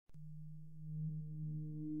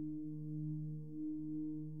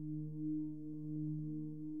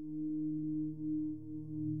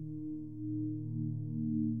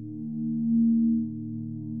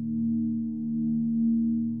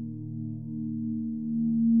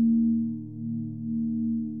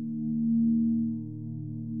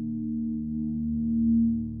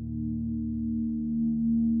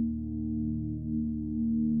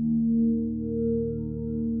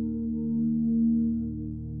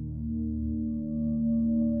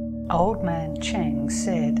Old Man Tcheng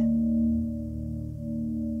said,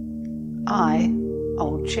 I,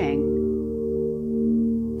 Old Tcheng,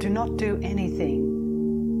 do not do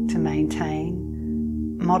anything to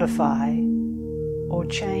maintain, modify, or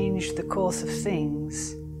change the course of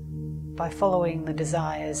things by following the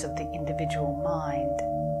desires of the individual mind.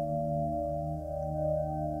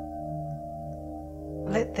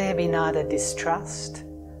 Let there be neither distrust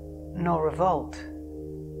nor revolt,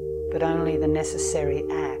 but only the necessary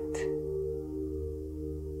act.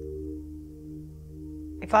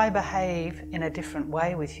 If I behave in a different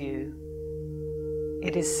way with you,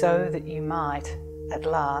 it is so that you might, at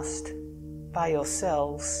last, by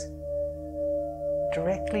yourselves,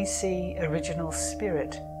 directly see original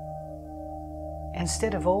spirit,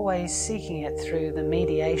 instead of always seeking it through the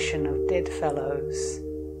mediation of dead fellows,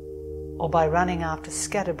 or by running after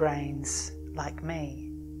scatterbrains like me.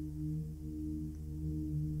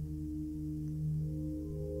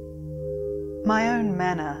 My own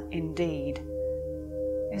manner, indeed,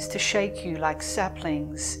 is to shake you like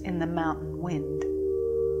saplings in the mountain wind.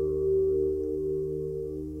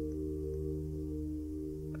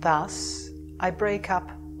 Thus, I break up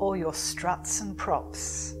all your struts and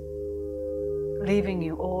props, leaving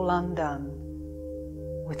you all undone,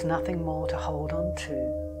 with nothing more to hold on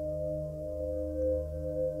to.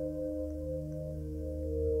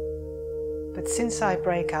 But since I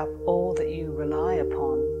break up all that you rely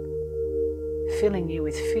upon, filling you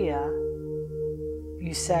with fear,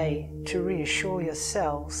 you say, to reassure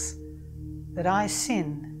yourselves, that I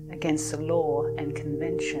sin against the law and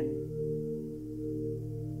convention,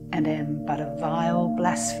 and am but a vile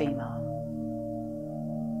blasphemer.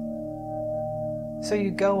 So you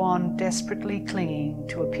go on desperately clinging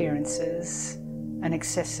to appearances and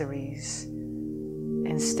accessories,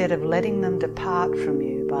 instead of letting them depart from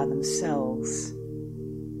you by themselves,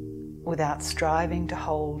 without striving to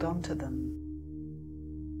hold on to them.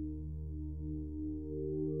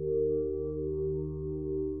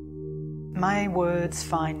 My words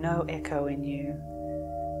find no echo in you,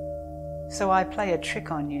 so I play a trick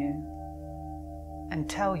on you and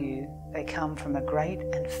tell you they come from a great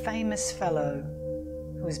and famous fellow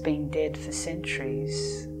who has been dead for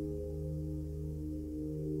centuries.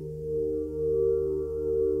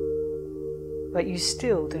 But you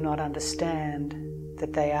still do not understand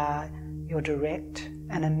that they are your direct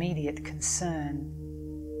and immediate concern.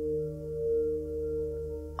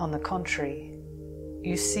 On the contrary,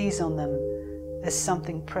 you seize on them as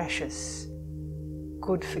something precious,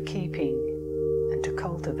 good for keeping and to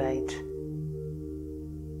cultivate.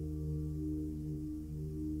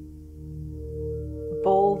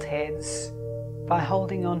 Bald heads, by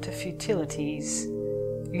holding on to futilities,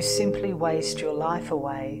 you simply waste your life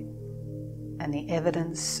away, and the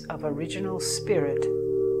evidence of original spirit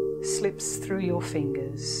slips through your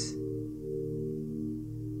fingers.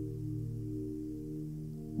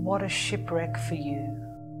 What a shipwreck for you!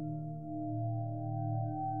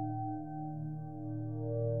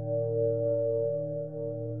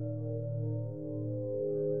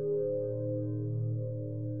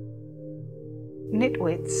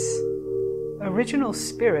 Nitwits, original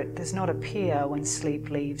spirit does not appear when sleep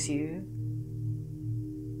leaves you,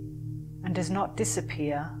 and does not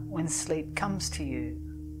disappear when sleep comes to you.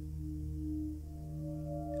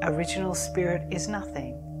 Original spirit is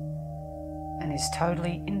nothing, and is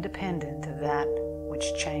totally independent of that which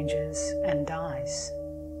changes and dies.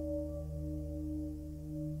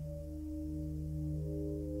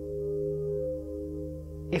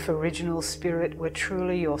 If original spirit were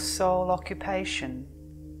truly your sole occupation,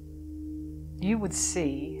 you would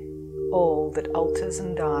see all that alters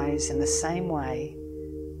and dies in the same way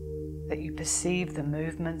that you perceive the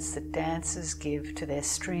movements that dancers give to their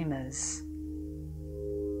streamers,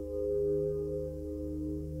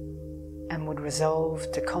 and would resolve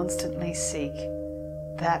to constantly seek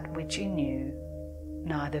that which in you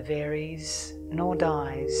neither varies nor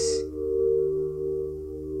dies.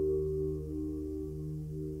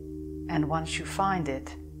 And once you find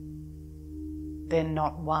it, then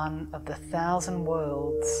not one of the 1,000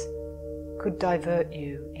 worlds could divert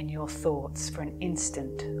you in your thoughts for an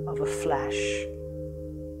instant of a flash,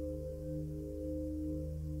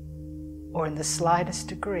 or in the slightest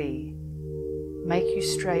degree make you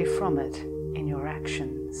stray from it in your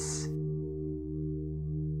actions.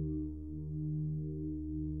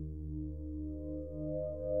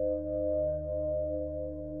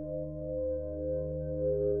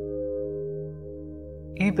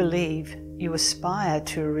 You believe you aspire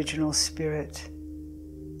to original spirit,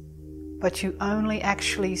 but you only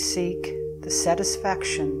actually seek the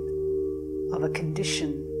satisfaction of a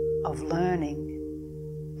condition of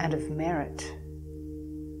learning and of merit.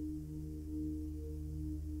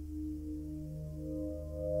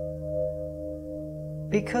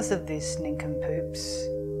 Because of this, nincompoops,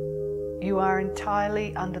 you are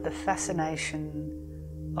entirely under the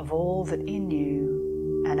fascination of all that in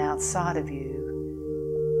you and outside of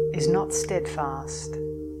you is not steadfast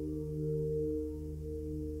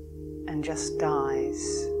and just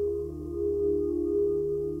dies.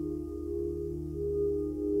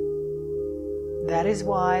 That is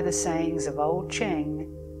why the sayings of Old Tcheng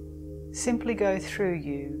simply go through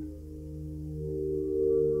you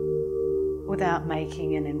without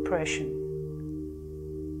making an impression,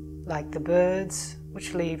 like the birds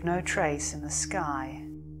which leave no trace in the sky.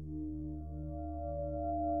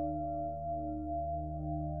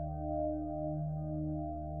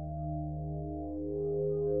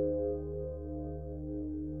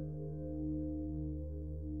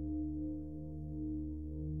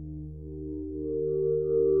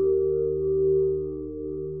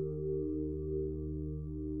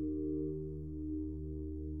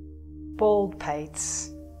 Bald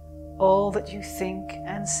pates, all that you think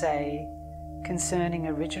and say concerning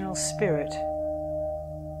original spirit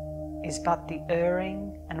is but the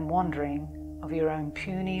erring and wandering of your own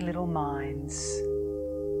puny little minds.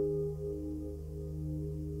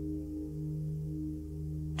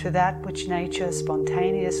 To that which nature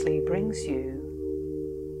spontaneously brings you,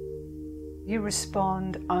 you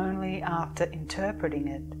respond only after interpreting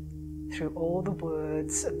it through all the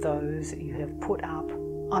words of those that you have put up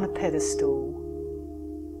on a pedestal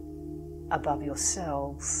above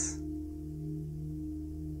yourselves.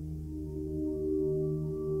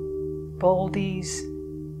 Baldies,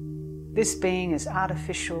 this being as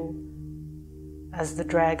artificial as the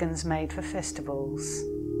dragons made for festivals.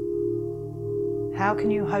 How can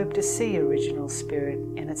you hope to see original spirit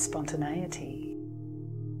in its spontaneity?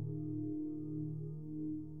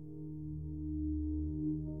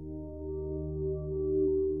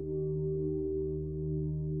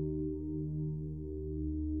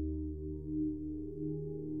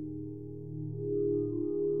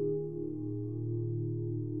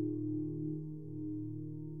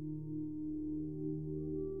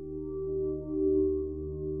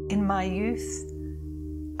 In my youth,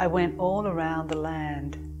 I went all around the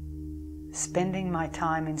land, spending my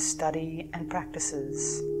time in study and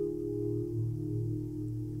practices.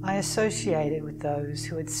 I associated with those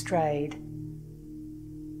who had strayed,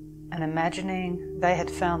 and imagining they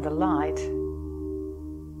had found the light,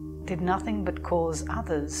 did nothing but cause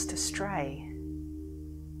others to stray.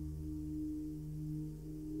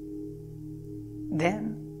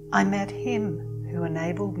 Then I met him who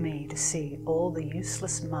enabled me to see all the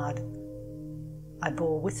useless mud I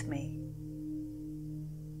bore with me.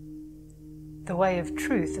 The way of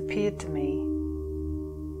truth appeared to me,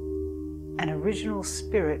 and original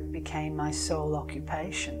spirit became my sole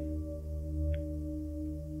occupation.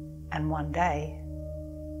 And one day,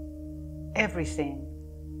 everything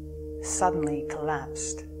suddenly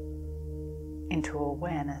collapsed into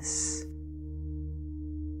awareness.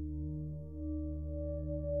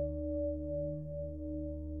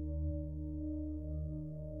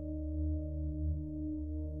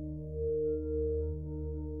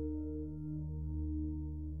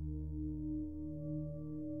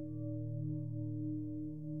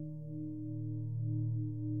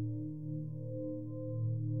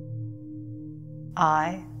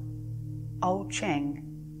 I, Old Tcheng,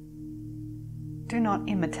 do not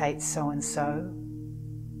imitate so-and-so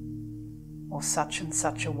or such and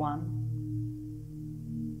such a one.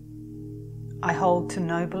 I hold to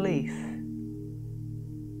no belief,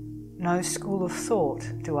 no school of thought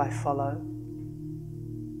do I follow.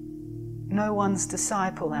 No one's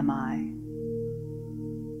disciple am I.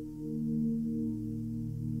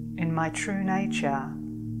 In my true nature,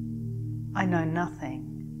 I know nothing.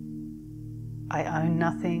 I own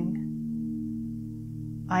nothing,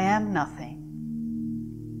 I am nothing,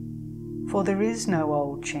 for there is no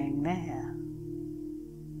Old Tcheng there.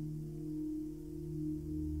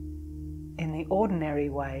 In the ordinary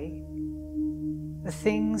way, the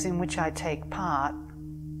things in which I take part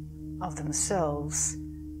of themselves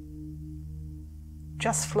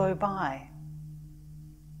just flow by,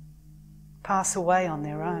 pass away on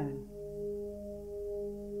their own.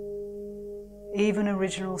 Even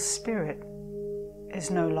original spirit is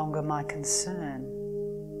no longer my concern.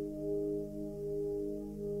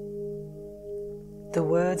 The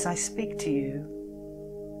words I speak to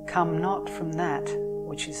you come not from that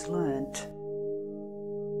which is learnt.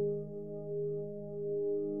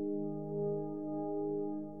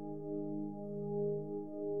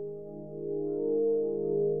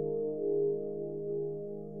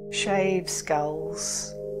 Shave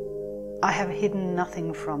skulls, I have hidden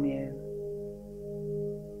nothing from you.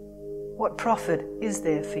 What profit is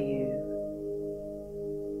there for you?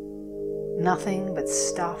 nothing but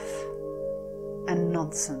stuff and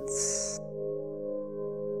nonsense.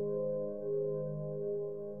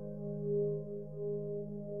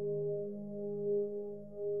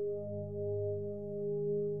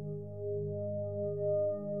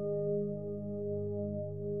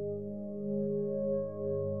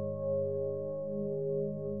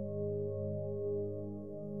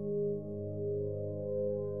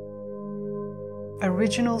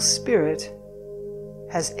 Original Spirit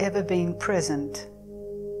has ever been present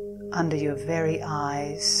under your very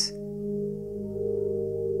eyes.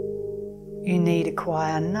 You need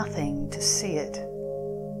acquire nothing to see it,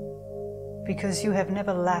 because you have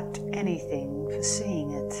never lacked anything for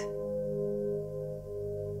seeing it.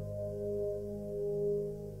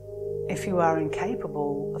 If you are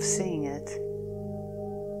incapable of seeing it,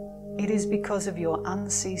 it is because of your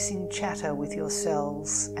unceasing chatter with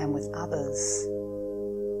yourselves and with others.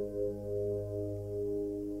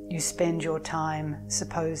 You spend your time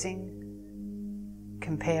supposing,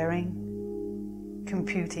 comparing,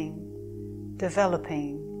 computing,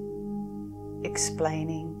 developing,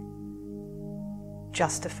 explaining,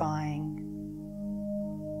 justifying,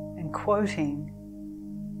 and quoting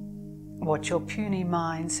what your puny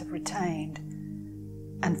minds have retained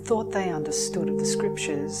and thought they understood of the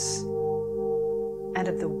scriptures and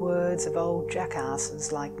of the words of old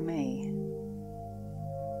jackasses like me,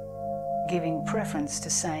 giving preference to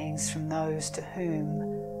sayings from those to whom,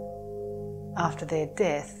 after their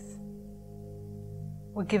death,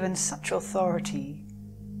 were given such authority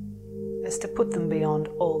as to put them beyond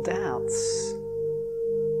all doubts.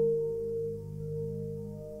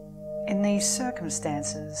 In these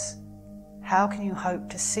circumstances, how can you hope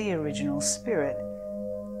to see original spirit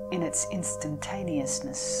in its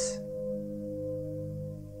instantaneousness?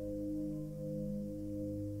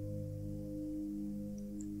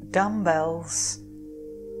 Dumbbells,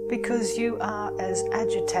 because you are as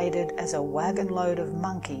agitated as a wagon load of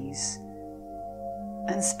monkeys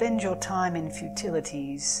and spend your time in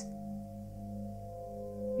futilities.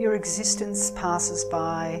 Your existence passes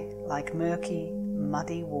by like murky,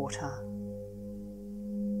 muddy water.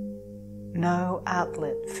 No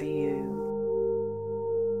outlet for you.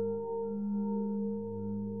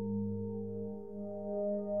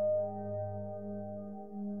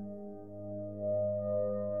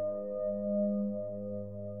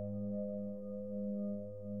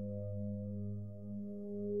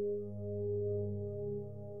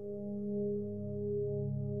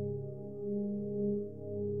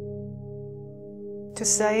 To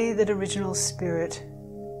say that original spirit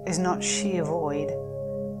is not sheer void,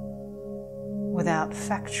 without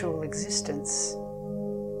factual existence,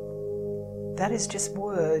 that is just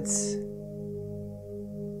words.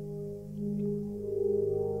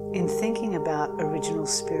 In thinking about original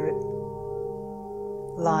spirit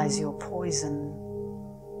lies your poison.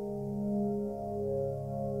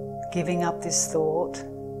 Giving up this thought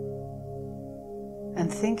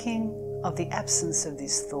and thinking of the absence of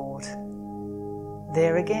this thought,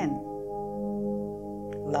 there again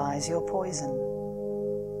lies your poison.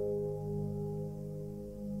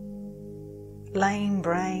 Lame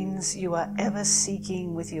brains, you are ever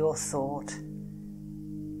seeking with your thought,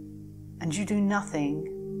 and you do nothing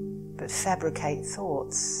but fabricate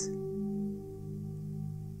thoughts.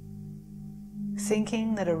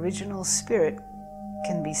 Thinking that original spirit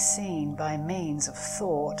can be seen by means of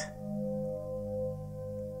thought,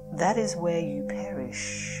 that is where you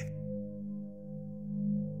perish.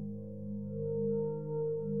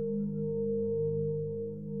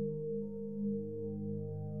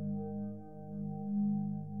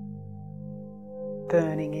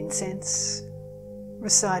 Burning incense,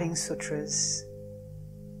 reciting sutras,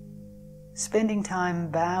 spending time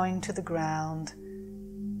bowing to the ground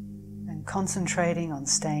and concentrating on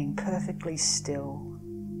staying perfectly still,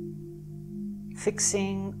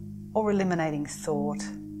 fixing or eliminating thought.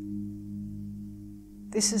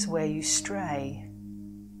 This is where you stray.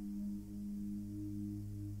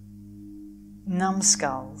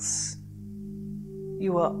 Numbskulls,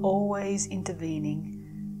 you are always intervening,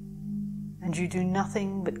 and you do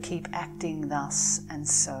nothing but keep acting thus and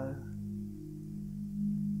so,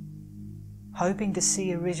 hoping to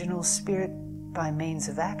see original spirit by means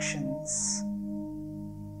of actions.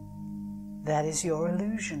 That is your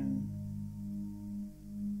illusion.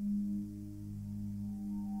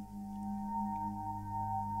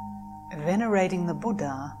 Venerating the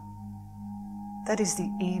Buddha, that is the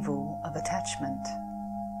evil of attachment.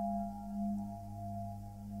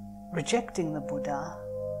 Rejecting the Buddha,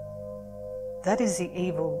 that is the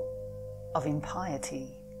evil of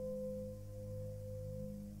impiety.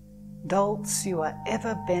 Dolts, you are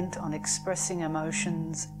ever bent on expressing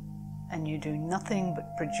emotions and you do nothing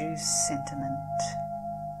but produce sentiment.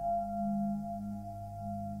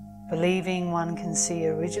 Believing one can see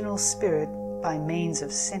original spirit by means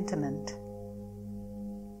of sentiment,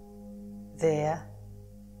 there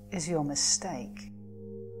is your mistake.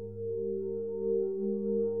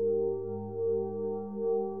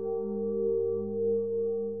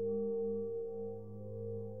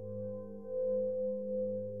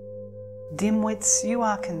 Dimwits, you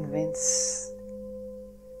are convinced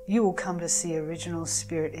you will come to see original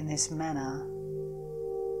spirit in this manner,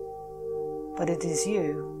 but it is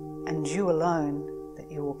you and you alone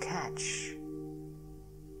that you will catch.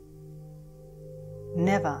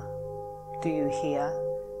 Never, do you hear?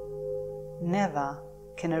 Never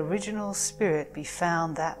can original spirit be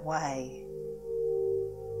found that way.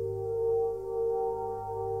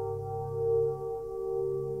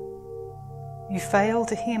 You fail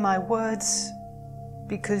to hear my words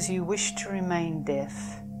because you wish to remain deaf,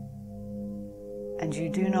 and you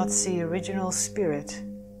do not see original spirit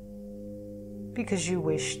because you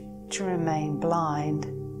wish to remain blind.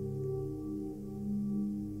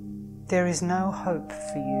 There is no hope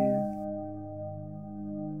for you.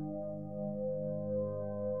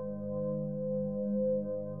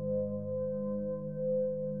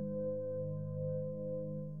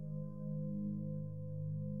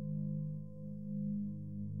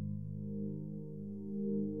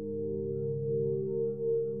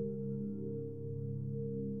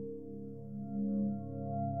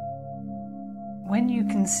 When you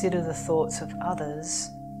consider the thoughts of others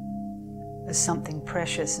as something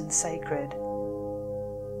precious and sacred,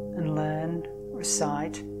 and learn,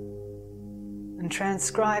 recite, and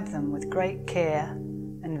transcribe them with great care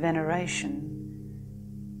and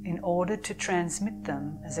veneration in order to transmit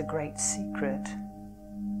them as a great secret,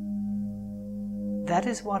 that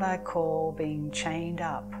is what I call being chained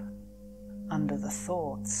up under the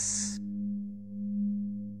thoughts.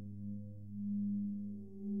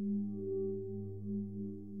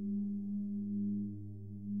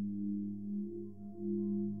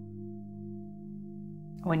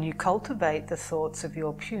 When you cultivate the thoughts of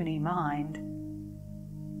your puny mind,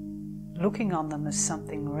 looking on them as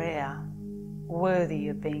something rare, worthy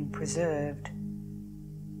of being preserved,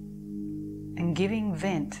 and giving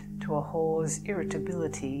vent to a whore's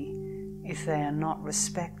irritability if they are not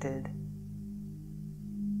respected,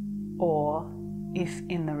 or if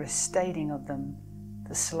in the restating of them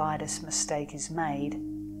the slightest mistake is made,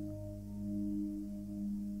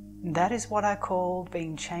 that is what I call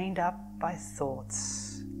being chained up by thoughts.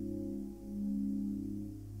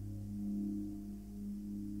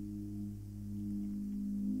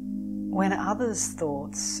 When others'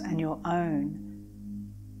 thoughts and your own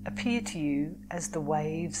appear to you as the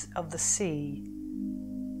waves of the sea,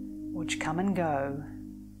 which come and go,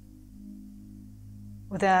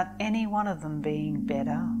 without any one of them being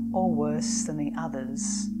better or worse than the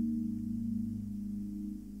others,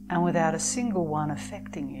 and without a single one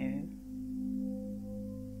affecting you,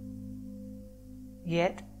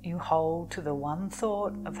 yet you hold to the one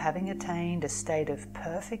thought of having attained a state of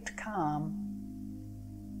perfect calm,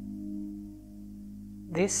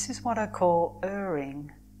 this is what I call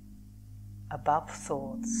erring above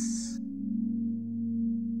thoughts.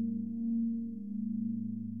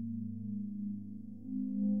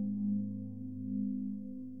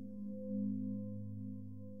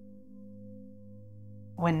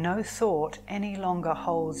 When no thought any longer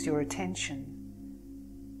holds your attention,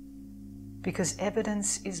 because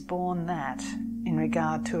evidence is borne that, in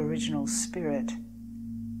regard to original spirit,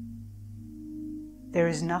 there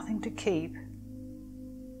is nothing to keep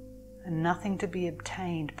and nothing to be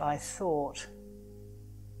obtained by thought.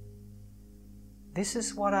 This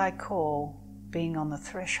is what I call being on the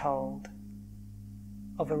threshold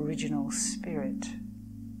of original spirit.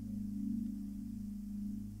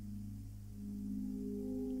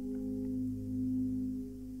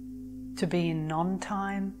 To be in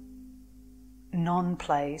non-time,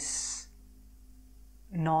 non-place,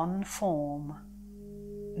 non-form,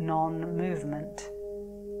 non-movement,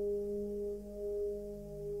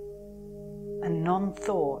 and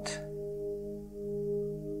non-thought,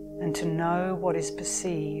 and to know what is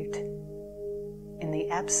perceived in the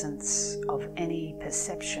absence of any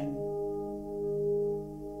perception.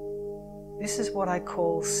 This is what I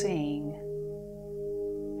call seeing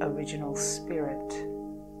original spirit.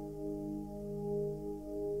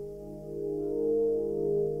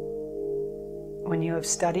 When you have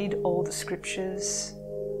studied all the scriptures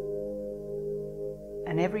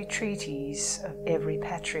and every treatise of every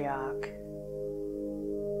patriarch,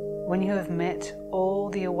 when you have met all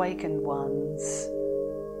the awakened ones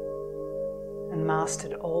and and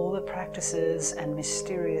mastered all the practices and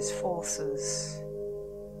mysterious forces,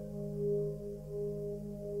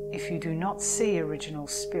 if you do not see original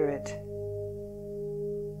spirit,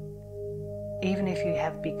 even if you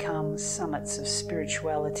have become summits of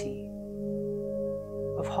spirituality,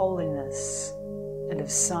 of holiness, and of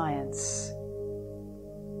science,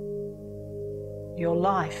 your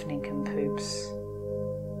life, nincompoops,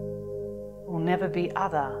 will never be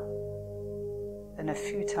other than a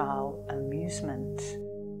futile amusement.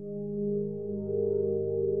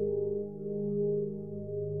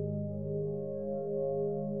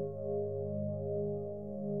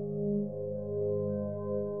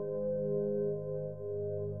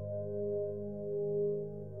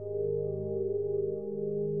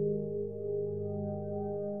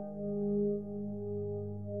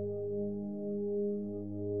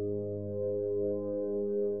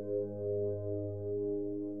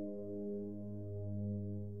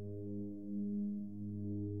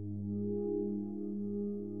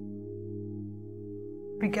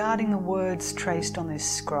 Regarding the words traced on this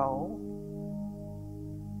scroll,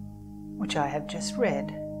 which I have just read,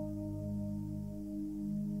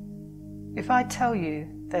 if I tell you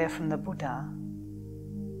they are from the Buddha,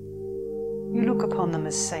 you look upon them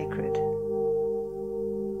as sacred,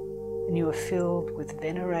 and you are filled with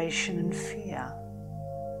veneration and fear.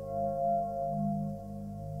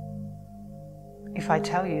 If I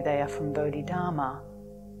tell you they are from Bodhidharma,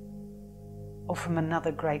 or from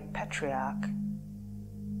another great patriarch,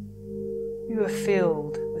 you are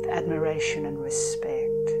filled with admiration and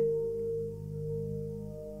respect.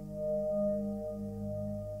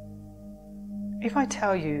 If I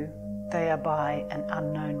tell you they are by an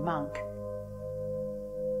unknown monk,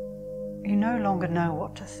 you no longer know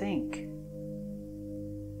what to think,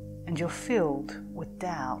 and you're filled with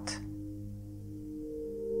doubt.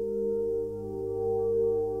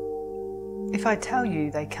 If I tell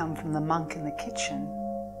you they come from the monk in the kitchen,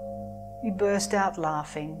 you burst out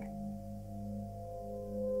laughing,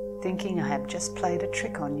 thinking I have just played a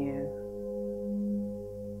trick on you.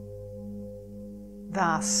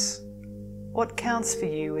 Thus, what counts for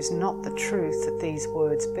you is not the truth that these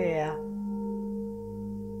words bear,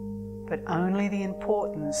 but only the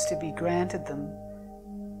importance to be granted them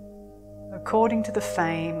according to the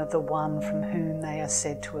fame of the one from whom they are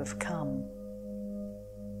said to have come.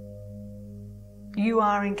 You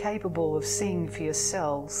are incapable of seeing for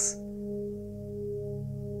yourselves,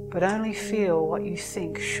 but only feel what you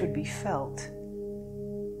think should be felt,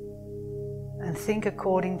 and think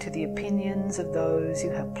according to the opinions of those you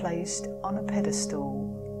have placed on a pedestal.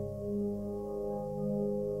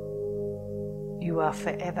 You are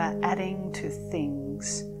forever adding to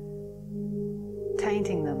things,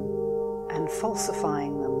 tainting them and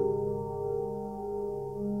falsifying them.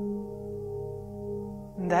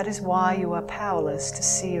 And that is why you are powerless to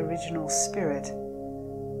see original spirit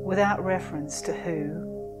without reference to who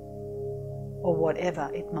or whatever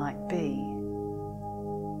it might be.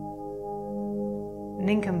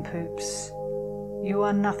 Nincompoops, you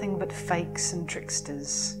are nothing but fakes and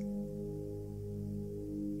tricksters.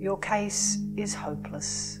 Your case is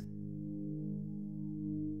hopeless.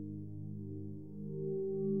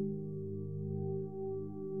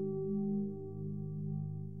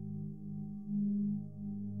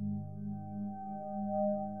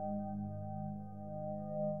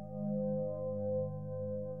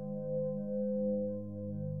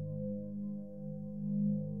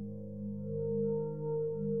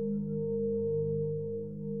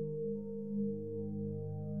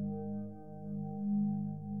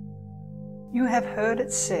 You have heard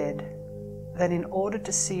it said that in order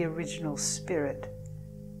to see original spirit,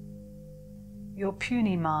 your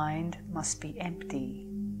puny mind must be empty.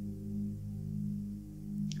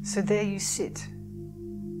 So there you sit,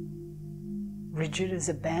 rigid as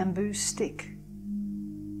a bamboo stick,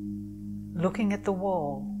 looking at the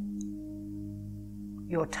wall,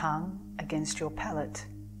 your tongue against your palate,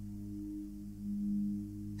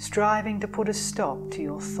 striving to put a stop to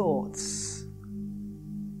your thoughts.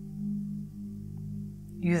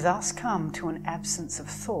 You thus come to an absence of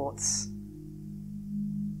thoughts,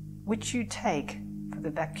 which you take for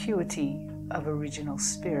the vacuity of original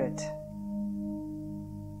spirit.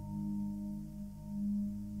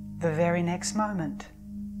 The very next moment,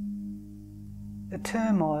 the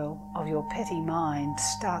turmoil of your petty mind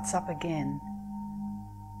starts up again,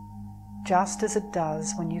 just as it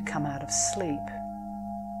does when you come out of sleep.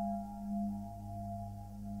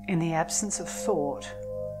 In the absence of thought,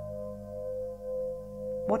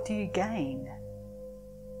 what do you gain?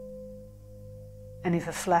 And if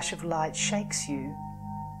a flash of light shakes you,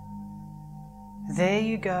 there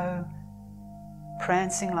you go,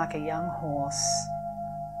 prancing like a young horse,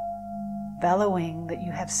 bellowing that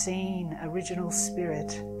you have seen original spirit,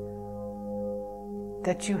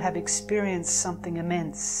 that you have experienced something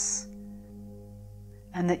immense,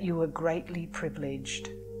 and that you are greatly privileged.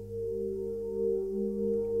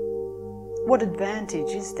 What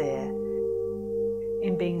advantage is there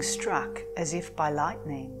in being struck as if by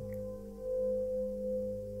lightning?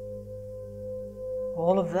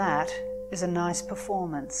 All of that is a nice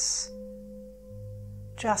performance,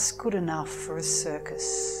 just good enough for a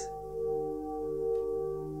circus.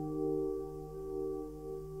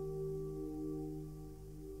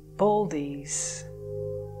 Baldies,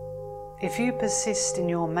 if you persist in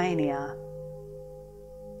your mania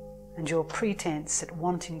and your pretense at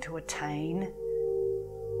wanting to attain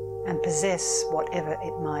and possess whatever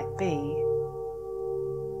it might be,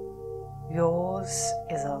 yours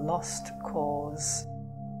is a lost cause.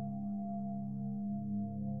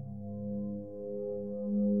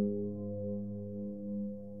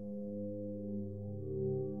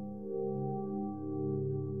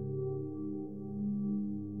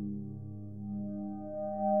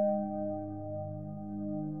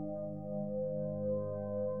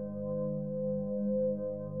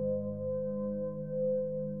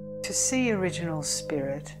 To see original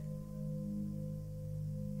spirit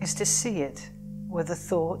is to see it whether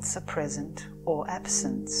thoughts are present or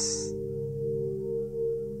absent,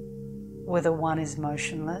 whether one is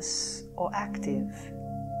motionless or active,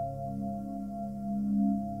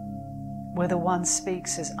 whether one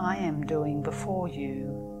speaks as I am doing before you,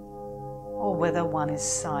 or whether one is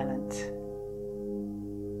silent,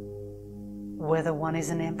 whether one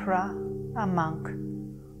is an emperor, a monk,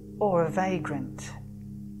 or a vagrant.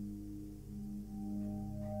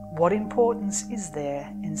 What importance is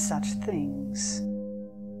there in such things?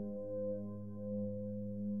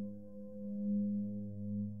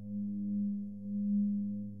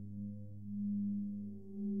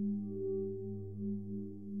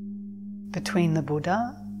 Between the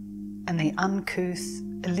Buddha and the uncouth,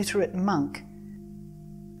 illiterate monk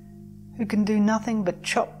who can do nothing but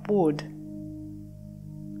chop wood,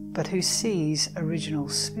 but who sees original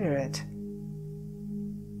spirit,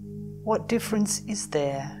 what difference is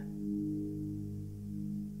there?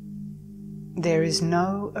 There is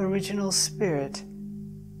no original spirit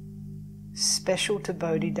special to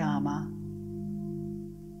Bodhidharma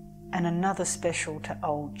and another special to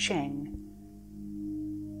Old Tcheng,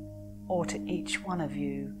 or to each one of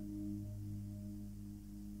you.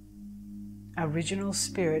 Original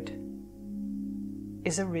spirit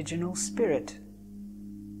is original spirit.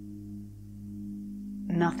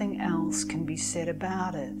 Nothing else can be said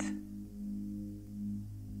about it.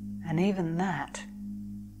 And even that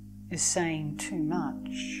is saying too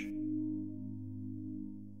much.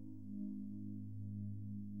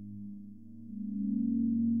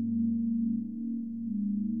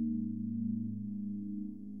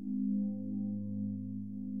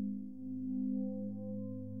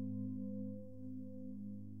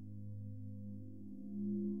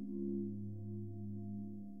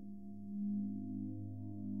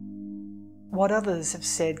 What others have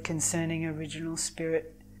said concerning original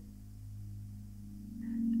spirit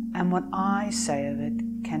and what I say of it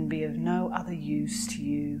can be of no other use to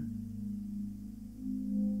you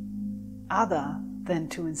other than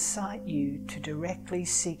to incite you to directly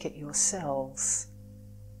seek it yourselves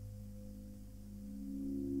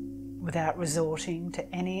without resorting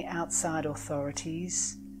to any outside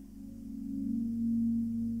authorities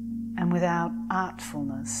and without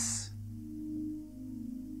artfulness.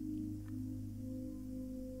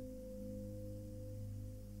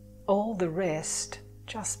 All the rest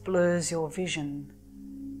just blurs your vision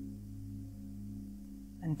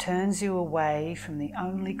and turns you away from the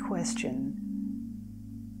only question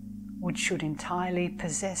which should entirely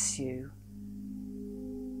possess you,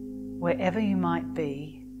 wherever you might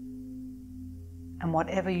be and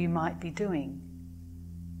whatever you might be doing: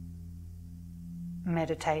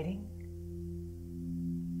 meditating,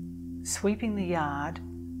 sweeping the yard,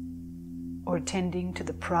 or attending to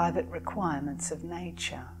the private requirements of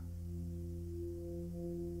nature.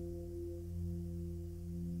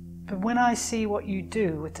 But when I see what you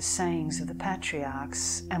do with the sayings of the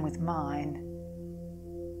patriarchs and with mine,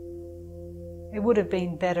 it would have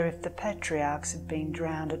been better if the patriarchs had been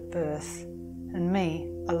drowned at birth and me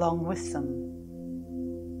along with them.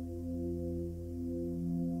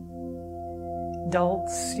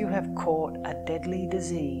 Dolts, you have caught a deadly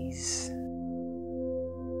disease.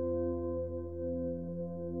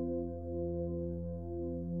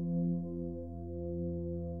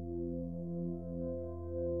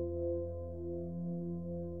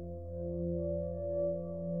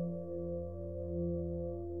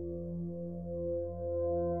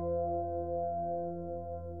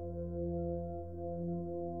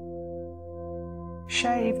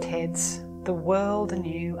 shaved heads, the world and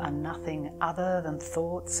you are nothing other than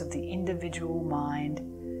thoughts of the individual mind,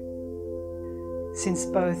 since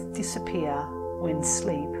both disappear when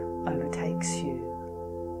sleep overtakes you.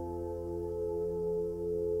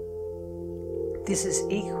 This is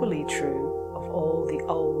equally true of all the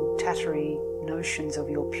old tattery notions of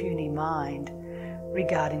your puny mind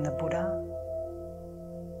regarding the Buddha,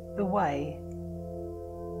 the Way,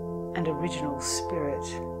 and original spirit.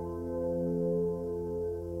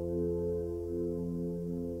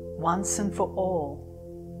 Once and for all,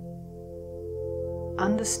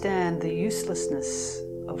 understand the uselessness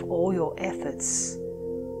of all your efforts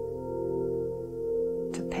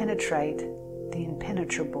to penetrate the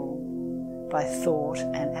impenetrable by thought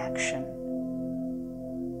and action.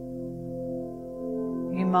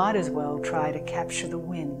 You might as well try to capture the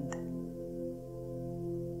wind.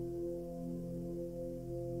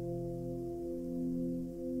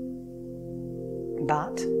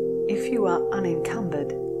 But if you are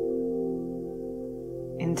unencumbered,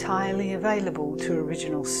 entirely available to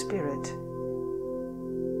original spirit,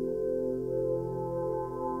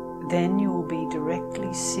 then you will be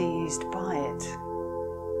directly seized by it.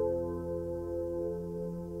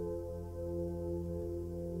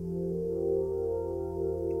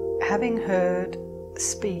 Having heard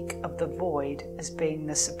speak of the void as being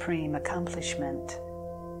the supreme accomplishment,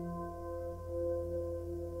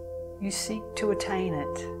 you seek to attain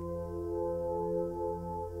it.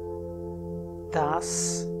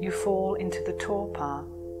 Thus, you fall into the torpor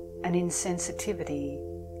and insensitivity,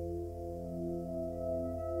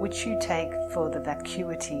 which you take for the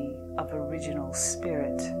vacuity of original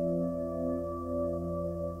spirit.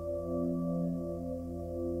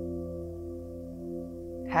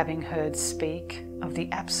 Having heard speak of the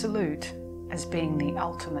Absolute as being the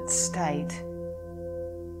ultimate state,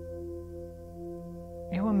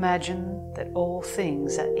 you imagine that all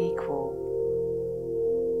things are equal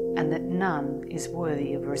and that none is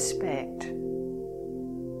worthy of respect.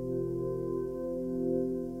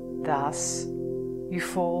 Thus, you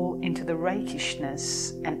fall into the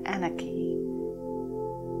rakishness and anarchy,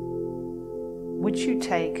 which you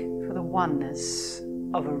take for the oneness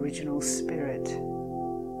of original spirit.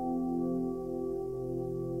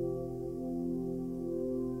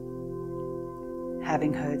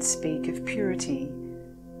 Having heard speak of purity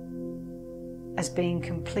as being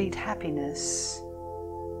complete happiness,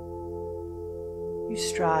 you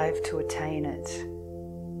strive to attain it.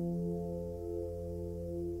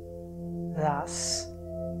 Thus,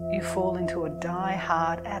 you fall into a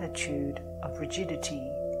die-hard attitude of rigidity,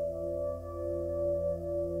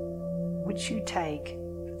 which you take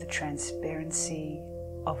for the transparency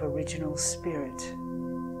of original spirit.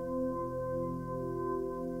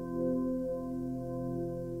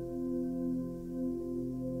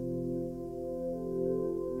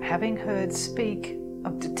 Having heard speak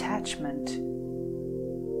of detachment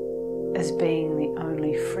as being the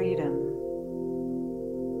only freedom,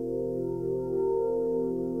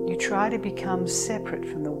 you try to become separate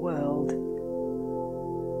from the world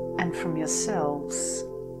and from yourselves.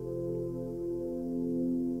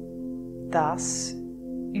 Thus,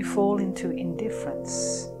 you fall into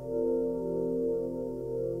indifference,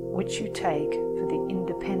 which you take for the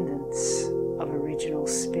independence of original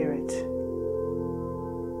spirit.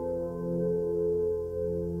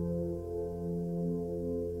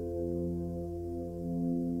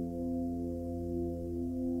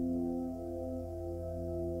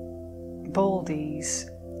 Baldies,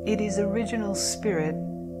 it is original spirit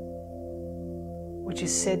which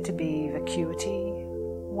is said to be vacuity,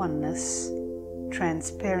 oneness,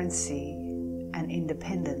 transparency, and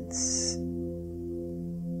independence.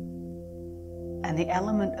 And the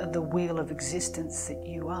element of the wheel of existence that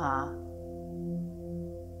you are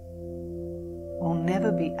will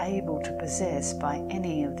never be able to possess by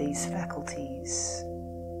any of these faculties.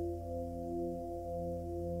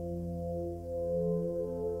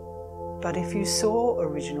 But if you saw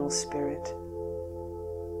original spirit,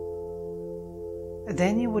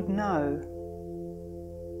 then you would know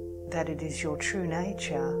that it is your true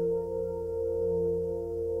nature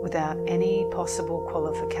without any possible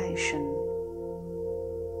qualification,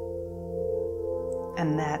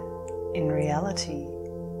 and that in reality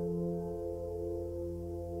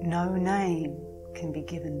no name can be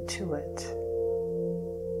given to it.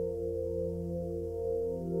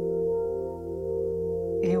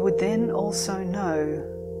 You would then also know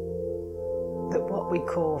that what we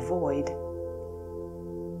call void,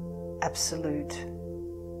 absolute,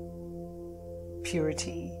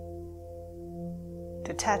 purity,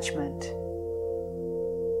 detachment,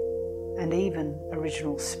 and even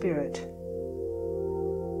original spirit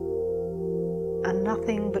are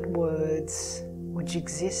nothing but words which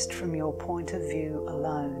exist from your point of view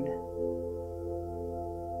alone,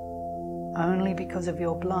 only because of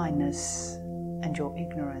your blindness and your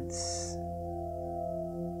ignorance.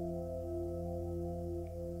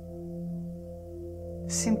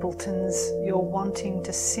 Simpletons, your wanting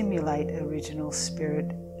to simulate original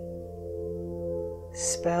spirit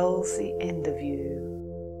spells the end of you.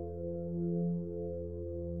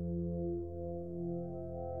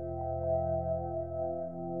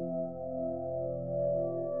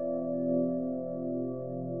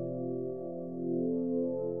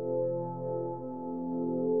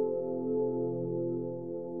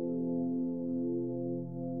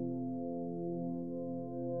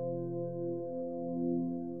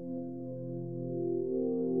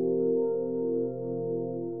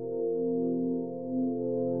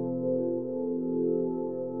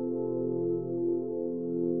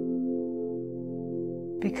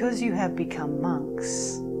 Because you have become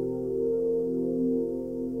monks,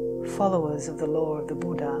 followers of the law of the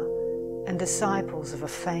Buddha and disciples of a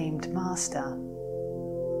famed master,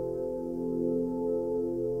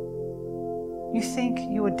 you think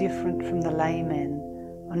you are different from the laymen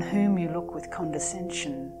on whom you look with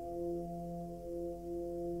condescension.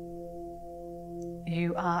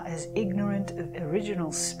 You are as ignorant of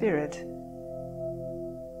original spirit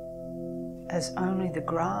as only the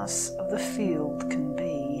grass of the field can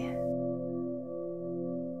be.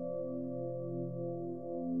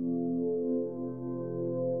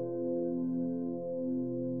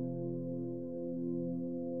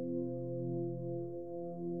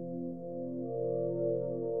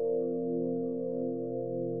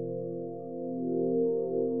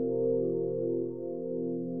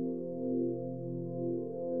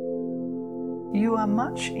 You are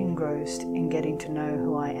much engrossed in getting to know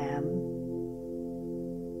who I am,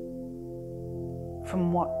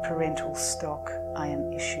 from what parental stock I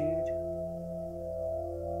am issued,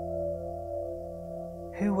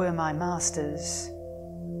 who were my masters,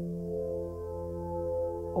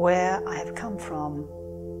 where I have come from,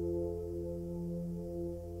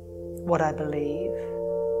 what I believe,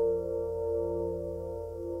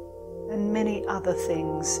 and many other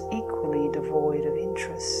things equally devoid of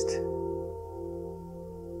interest.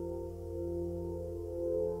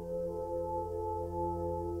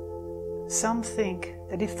 Some think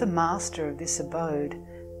that if the master of this abode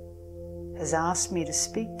has asked me to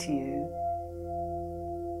speak to you,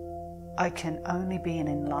 I can only be an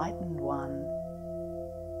enlightened one,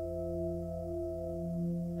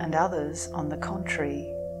 and others, on the contrary,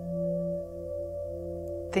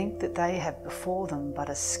 think that they have before them but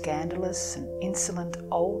a scandalous and insolent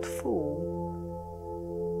old fool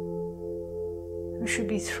who should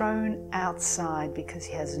be thrown outside because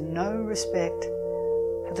he has no respect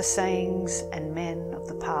for the sayings and men of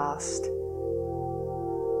the past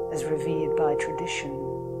as revered by tradition.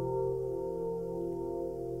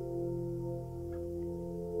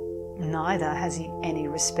 Neither has he any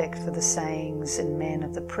respect for the sayings and men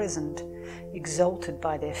of the present, exalted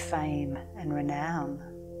by their fame and renown.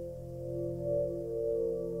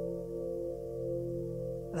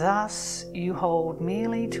 Thus you hold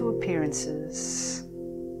merely to appearances,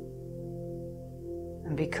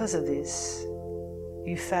 and because of this,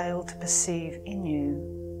 you fail to perceive in you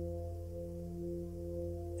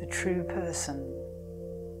the true person.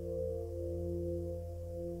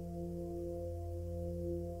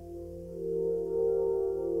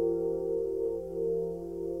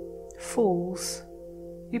 Fools,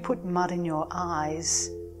 you put mud in your eyes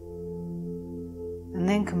and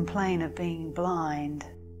then complain of being blind.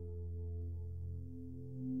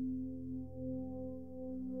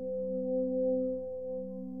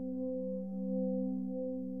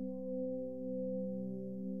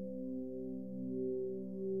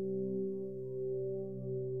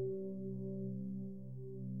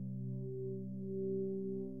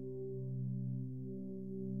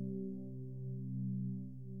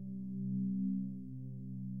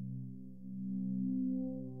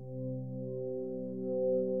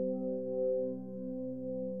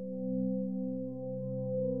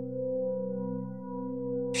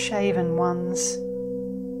 Shaven ones,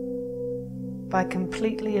 by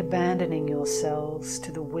completely abandoning yourselves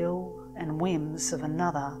to the will and whims of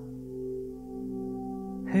another,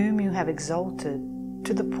 whom you have exalted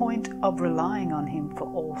to the point of relying on him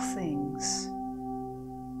for all things.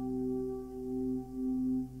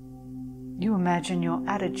 You imagine your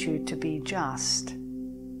attitude to be just,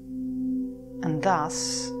 and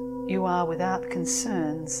thus you are without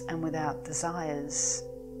concerns and without desires.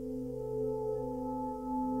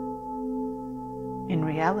 In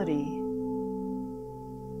reality,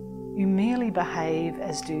 You merely behave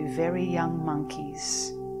as do very young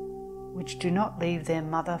monkeys, which do not leave their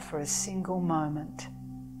mother for a single moment,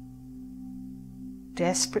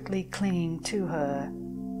 desperately clinging to her.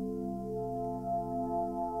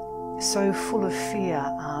 So full of fear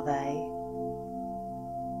are they.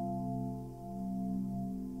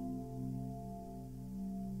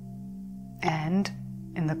 And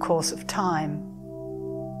in the course of time,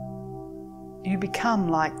 you become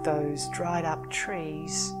like those dried up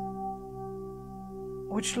trees,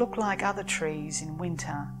 which look like other trees in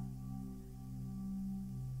winter,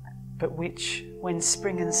 but which, when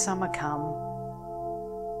spring and summer come,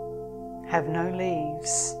 have no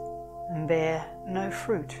leaves and bear no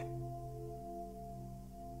fruit.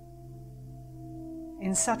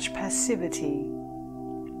 In such passivity,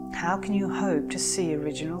 how can you hope to see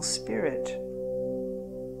original spirit?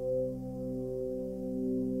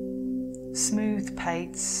 Smooth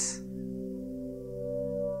pates,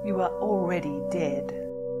 you are already dead.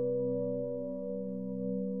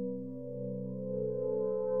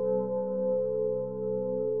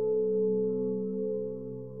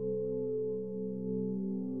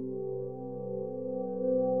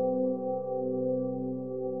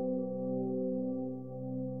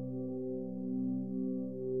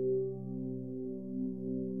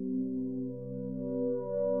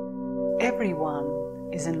 Everyone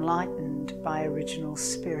is enlightened by original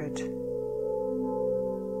spirit.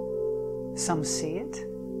 Some see it,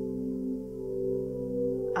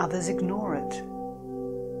 others ignore it.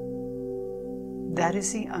 That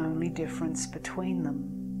is the only difference between them.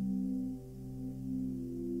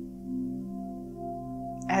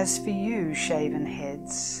 As for you, shaven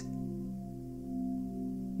heads,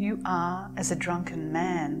 you are as a drunken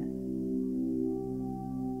man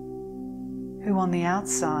who on the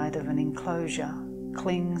outside of an enclosure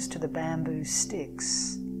clings to the bamboo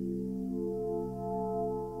sticks,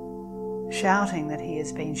 shouting that he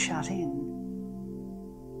has been shut in,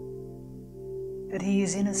 that he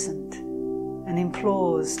is innocent and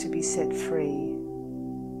implores to be set free.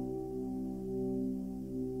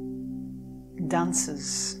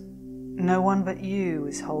 Dunces, no one but you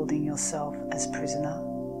is holding yourself as prisoner.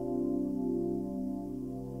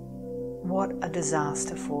 What a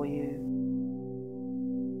disaster for you.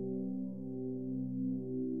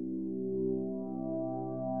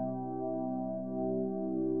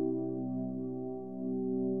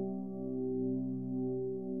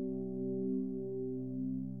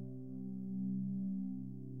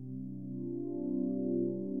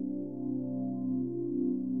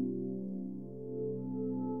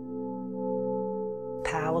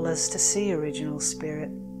 Powerless to see original spirit,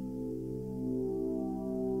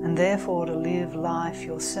 and therefore to live life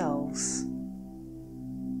yourselves,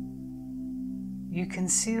 you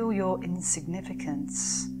conceal your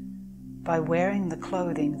insignificance by wearing the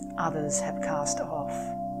clothing others have cast off,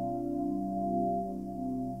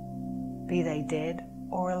 be they dead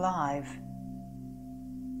or alive.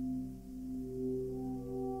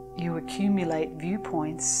 You accumulate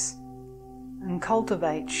viewpoints and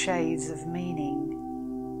cultivate shades of meaning,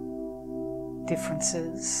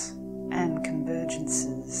 differences and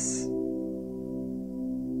convergences.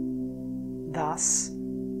 Thus,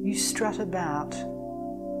 you strut about.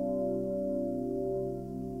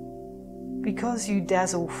 Because you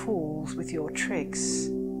dazzle fools with your tricks,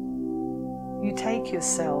 you take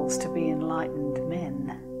yourselves to be enlightened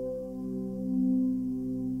men.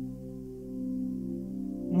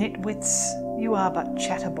 Nitwits, you are but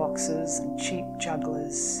chatterboxes and cheap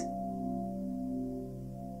jugglers.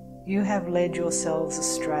 You have led yourselves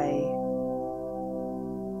astray.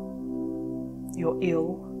 Your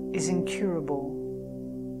ill is incurable.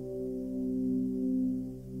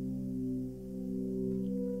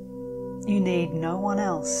 You need no one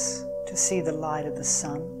else to see the light of the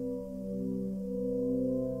sun.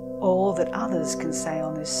 All that others can say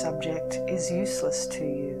on this subject is useless to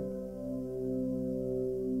you.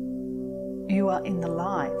 You are in the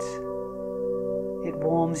light. It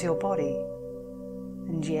warms your body,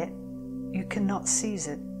 and yet you cannot seize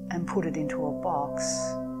it and put it into a box.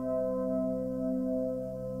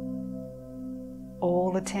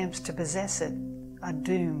 All attempts to possess it are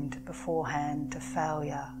doomed beforehand to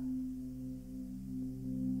failure.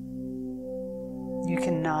 You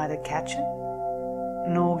can neither catch it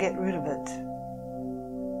nor get rid of it.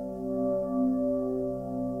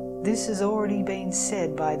 This has already been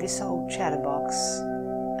said by this old chatterbox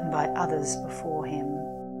and by others before him.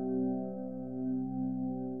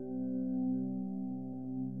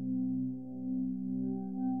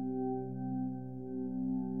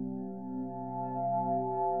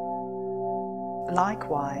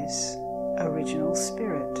 Likewise, original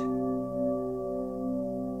spirit.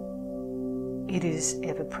 It is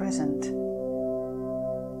ever present,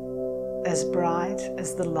 as bright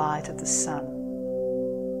as the light of the sun.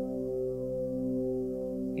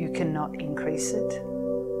 You cannot increase it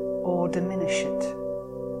or diminish it.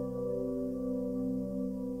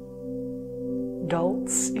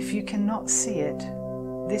 Dolts, if you cannot see it,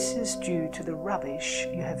 this is due to the rubbish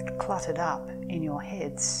you have cluttered up in your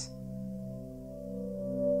heads.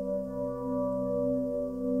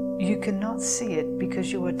 You cannot see it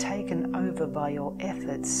because you are taken over by your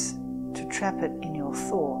efforts to trap it in your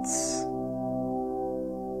thoughts,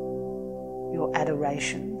 your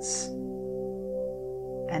adorations,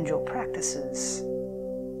 and your practices.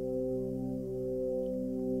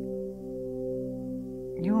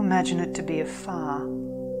 You imagine it to be afar,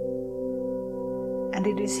 and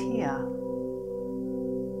it is here.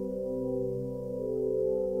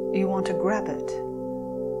 You want to grab it,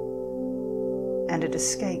 and it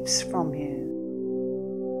escapes from you.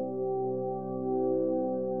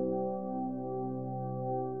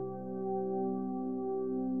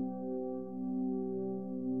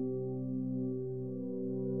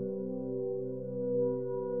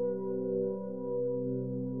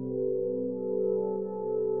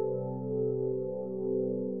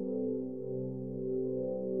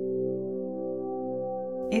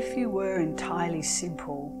 If you were entirely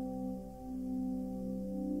simple,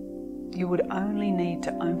 you would only need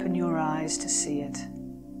to open your eyes to see it,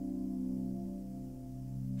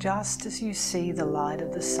 just as you see the light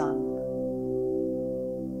of the sun.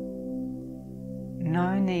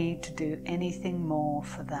 No need to do anything more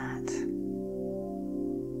for that.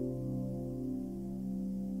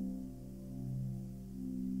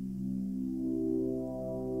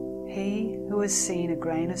 He who has seen a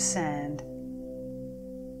grain of sand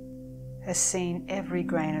has seen every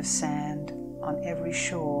grain of sand on every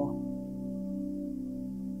shore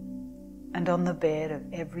and on the bed of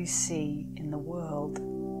every sea in the world.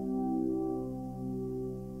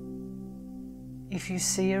 If you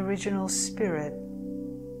see original spirit,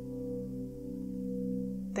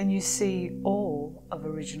 then you see all of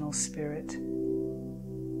original spirit,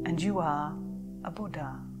 and you are a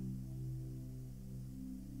Buddha.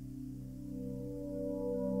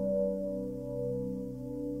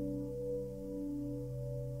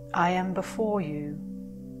 I am before you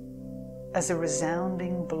as a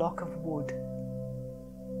resounding block of wood.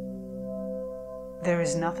 There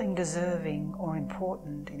is nothing deserving or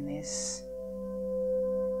important in this,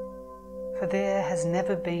 for there has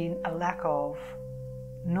never been a lack of,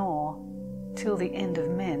 nor, till the end of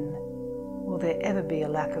men, will there ever be a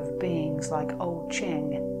lack of beings like Old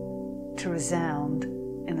Tcheng to resound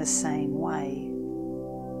in the same way.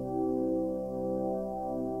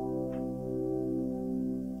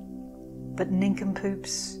 But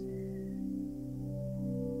nincompoops,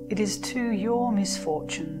 it is to your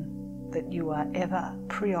misfortune that you are ever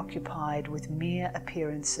preoccupied with mere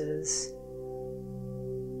appearances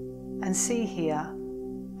and see here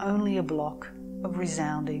only a block of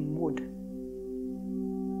resounding wood.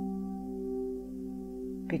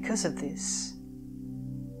 Because of this,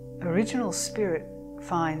 original spirit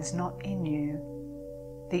finds not in you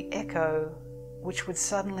the echo which would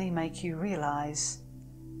suddenly make you realize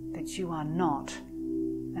that you are not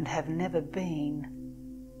and have never been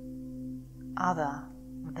other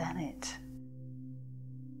than it.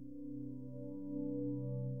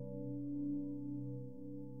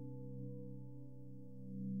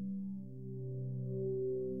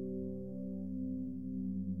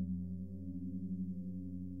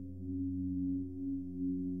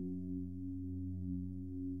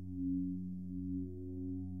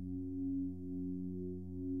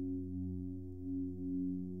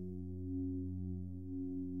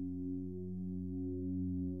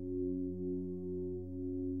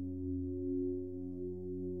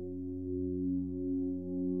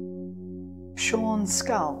 Shorn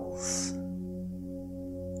skulls.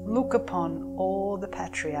 Look upon all the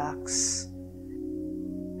patriarchs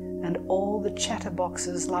and all the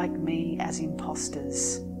chatterboxes like me as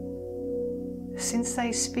impostors, since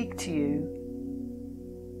they speak to you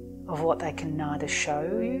of what they can neither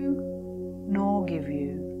show you nor give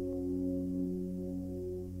you.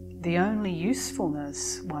 The only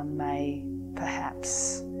usefulness one may,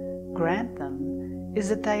 perhaps, grant them is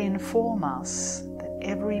that they inform us that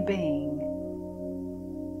every being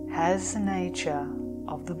has the nature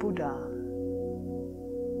of the Buddha.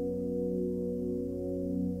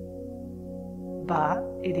 But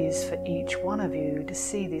it is for each one of you to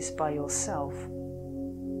see this by yourself,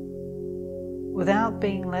 without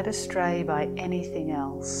being led astray by anything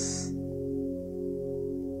else,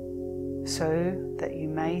 so that you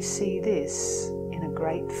may see this in a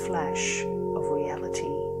great flash of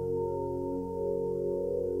reality.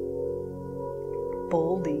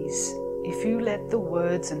 baldies, if you let the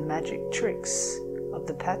words and magic tricks of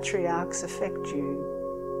the patriarchs affect you,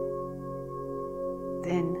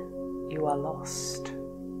 then you are lost.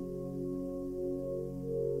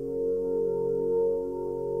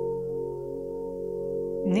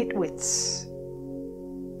 Nitwits,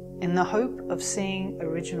 in the hope of seeing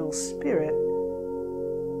original spirit,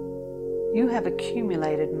 you have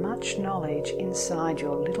accumulated much knowledge inside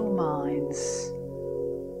your little minds,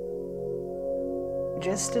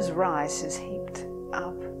 just as rice is heaped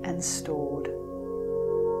up and stored.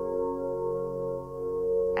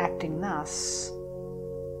 Acting thus,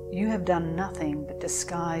 you have done nothing but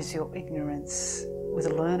disguise your ignorance with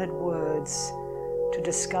learned words to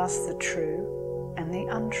discuss the true and the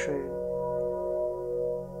untrue,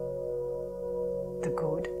 the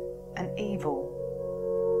good and evil,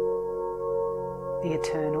 the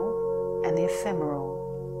eternal and the ephemeral,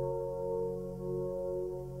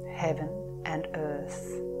 heaven and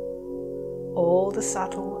earth, all the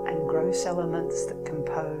subtle and gross elements that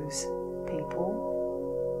compose people,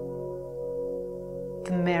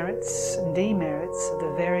 the merits and demerits of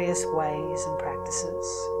the various ways and practices,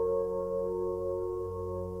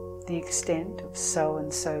 the extent of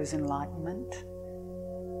so-and-so's enlightenment,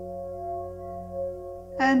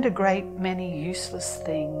 and a great many useless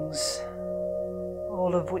things,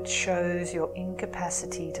 all of which shows your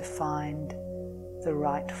incapacity to find the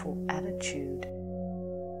rightful attitude.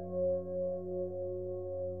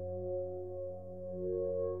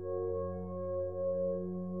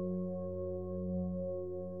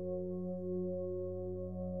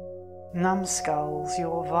 Numbskulls,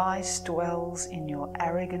 your vice dwells in your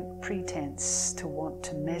arrogant pretense to want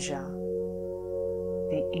to measure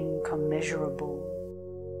the incommensurable.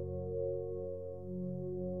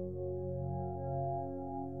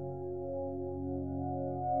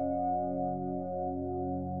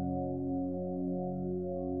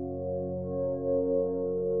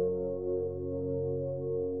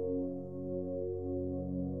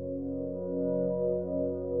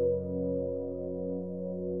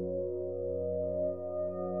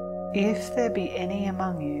 If there be any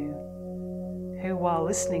among you who, while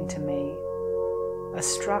listening to me, are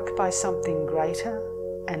struck by something greater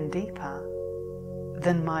and deeper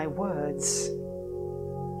than my words,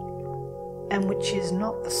 and which is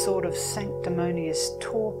not the sort of sanctimonious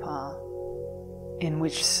torpor in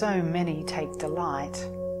which so many take delight,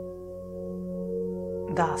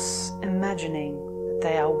 thus imagining that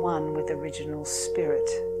they are one with original spirit,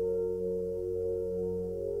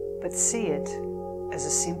 but see it as a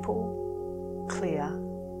simple, clear,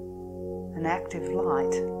 and active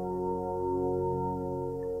light,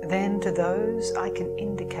 then to those I can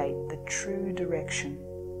indicate the true direction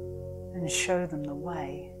and show them the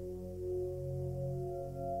way.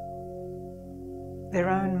 Their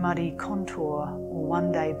own muddy contour will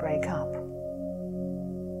one day break up,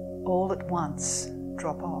 all at once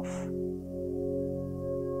drop off,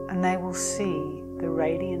 and they will see the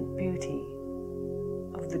radiant beauty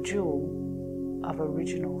of the jewel of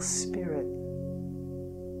original spirit.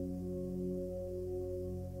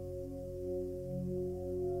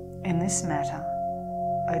 In this matter,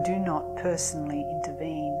 I do not personally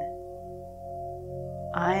intervene.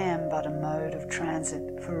 I am but a mode of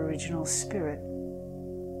transit for original spirit,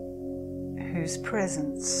 whose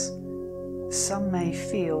presence some may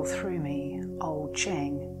feel through me, Old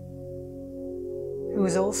Tcheng, who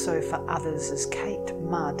is also for others as caked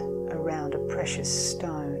mud around a precious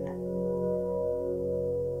stone.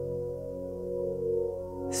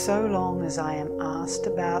 So long as I am asked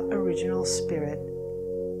about original spirit,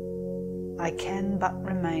 I can but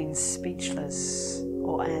remain speechless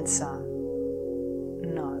or answer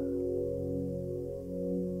no.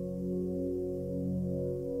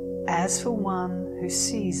 As for one who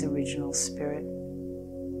sees original spirit,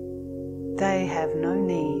 they have no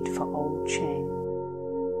need for Old Tcheng.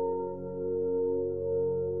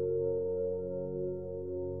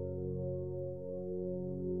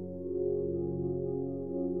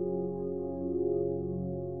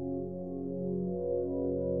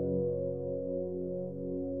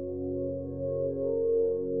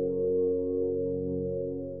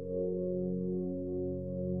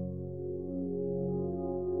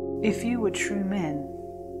 If you were true men,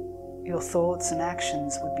 your thoughts and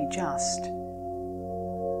actions would be just,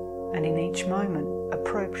 and in each moment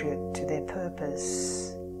appropriate to their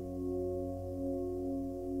purpose.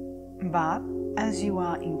 But as you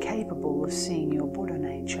are incapable of seeing your Buddha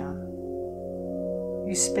nature,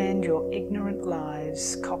 you spend your ignorant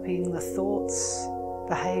lives copying the thoughts,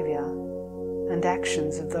 behaviour, and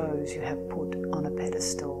actions of those you have put on a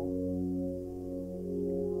pedestal.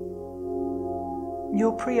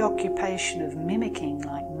 Your preoccupation of mimicking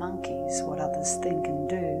like monkeys what others think and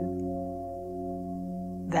do,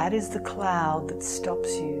 that is the cloud that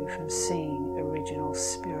stops you from seeing original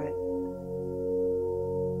spirit.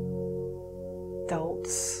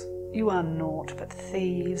 Dolts, you are naught but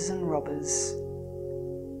thieves and robbers.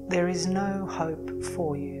 There is no hope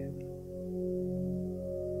for you.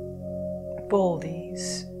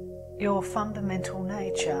 Baldies, your fundamental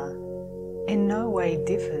nature in no way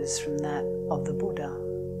differs from that of the Buddha.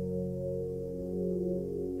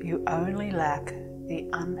 You only lack the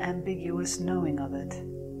unambiguous knowing of it,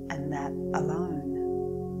 and that alone.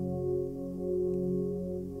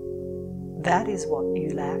 That is what you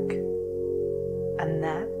lack, and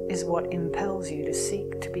that is what impels you to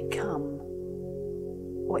seek to become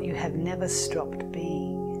what you have never stopped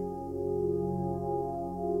being.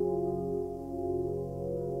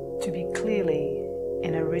 To be clearly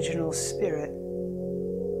in original spirit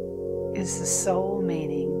is the sole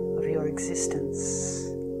meaning of your existence.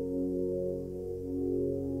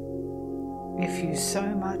 If you so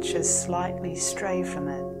much as slightly stray from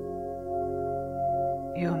it,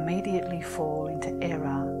 you immediately fall into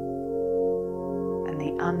error and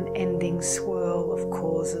the unending swirl of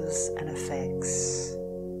causes and effects.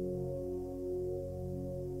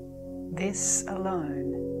 This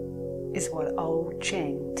alone is what Old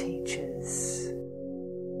Tcheng teaches.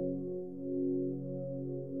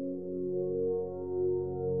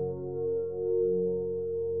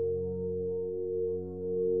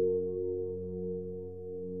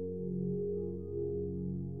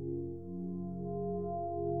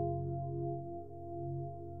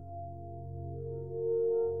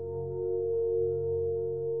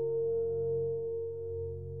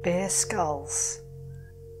 Bare skulls.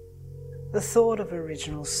 The thought of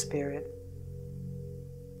original spirit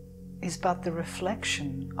is but the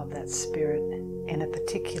reflection of that spirit in a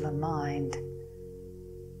particular mind,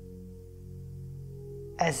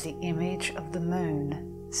 as the image of the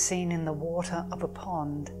moon seen in the water of a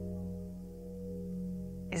pond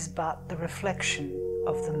is but the reflection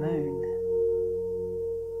of the moon.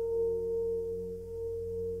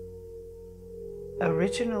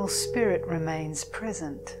 Original spirit remains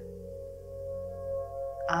present,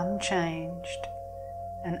 unchanged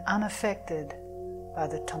and unaffected by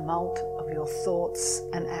the tumult of your thoughts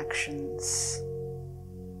and actions.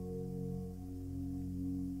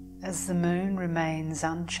 As the moon remains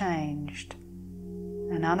unchanged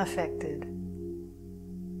and unaffected,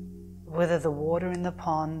 whether the water in the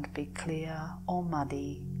pond be clear or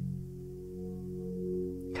muddy,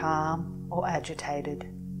 calm or agitated,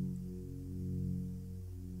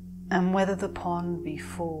 and whether the pond be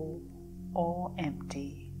full or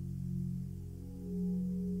empty.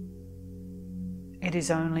 It is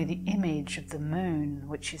only the image of the moon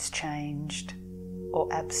which is changed or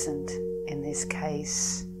absent in this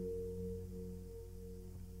case.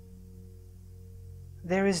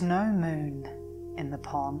 There is no moon in the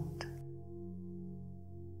pond.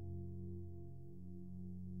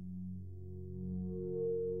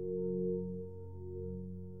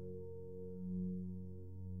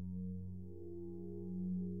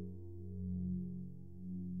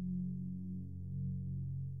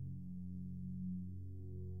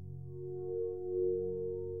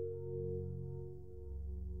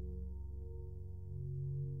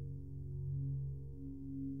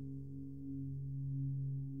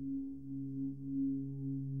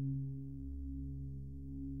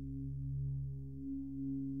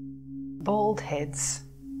 Bald heads,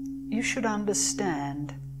 you should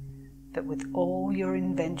understand that with all your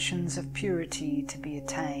inventions of purity to be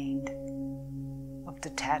attained, of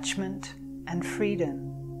detachment and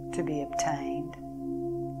freedom to be obtained,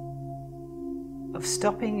 of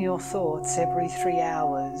stopping your thoughts every 3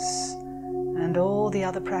 hours, and all the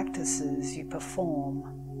other practices you perform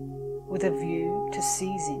with a view to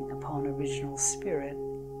seizing upon original spirit,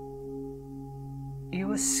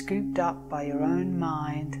 you are scooped up by your own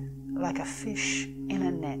mind like a fish in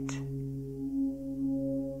a net.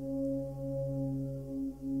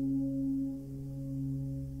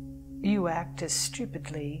 You act as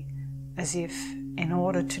stupidly as if, in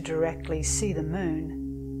order to directly see the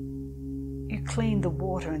moon, you cleaned the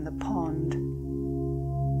water in the pond,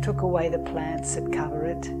 took away the plants that cover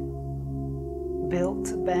it,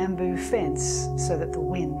 built a bamboo fence so that the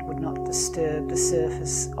wind would not disturb the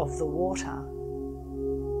surface of the water,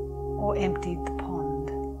 or emptied the pond.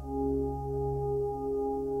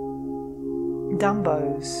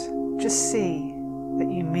 Dumbos, just see that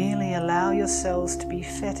you merely allow yourselves to be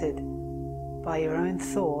fettered by your own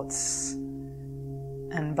thoughts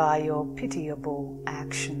and by your pitiable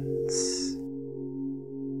actions.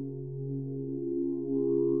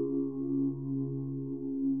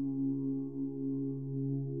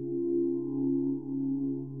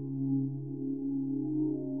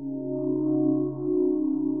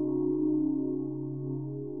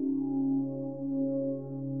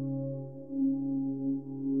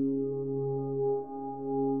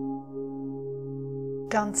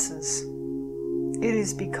 dunces, it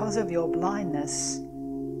is because of your blindness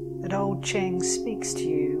that Old Tcheng speaks to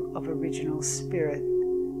you of original spirit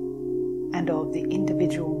and of the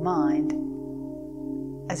individual mind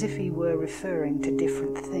as if he were referring to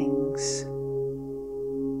different things.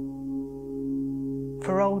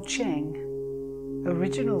 For Old Tcheng,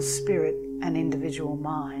 original spirit and individual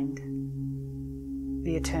mind,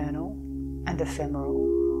 the eternal and ephemeral,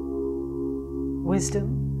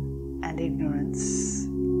 wisdom and ignorance,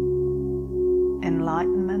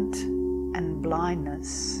 enlightenment and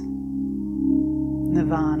blindness,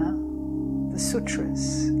 nirvana, the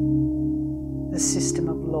sutras, the system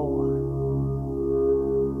of law,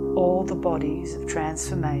 all the bodies of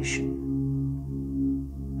transformation,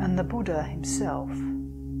 and the Buddha himself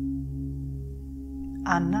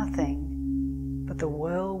are nothing but the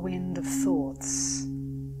whirlwind of thoughts,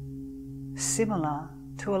 similar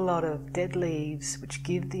to a lot of dead leaves which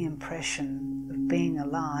give the impression of being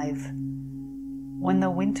alive when the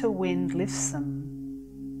winter wind lifts them,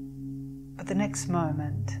 but the next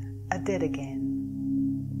moment are dead again.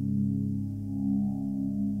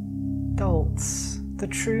 Dolts, the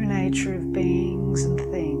true nature of beings and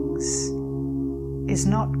things, is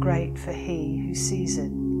not great for he who sees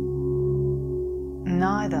it,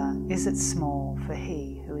 neither is it small for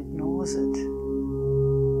he who ignores it.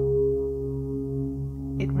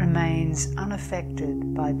 It remains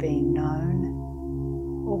unaffected by being known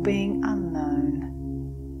or being unknown,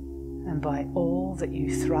 and by all that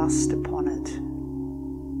you thrust upon it.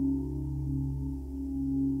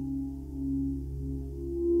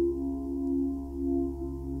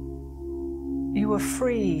 You are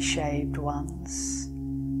free, shaved ones,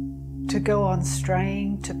 to go on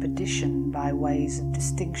straying to perdition by ways of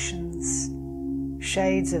distinctions,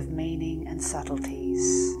 shades of meaning and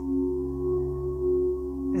subtleties.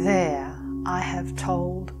 There I have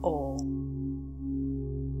told all.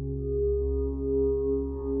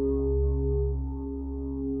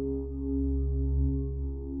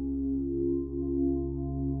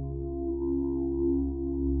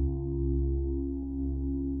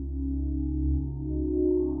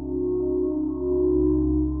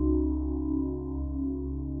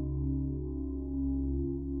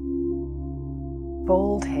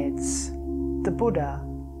 Bald heads, the Buddha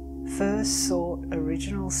first sought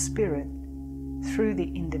original spirit through the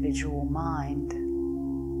individual mind.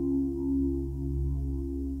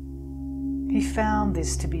 He found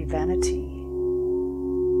this to be vanity.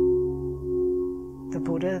 The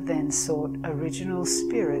Buddha then sought original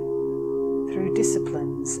spirit through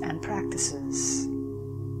disciplines and practices.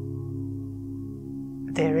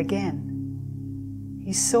 There again,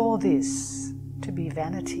 he saw this to be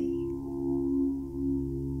vanity.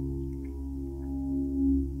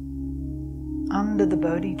 Under the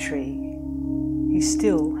Bodhi tree, he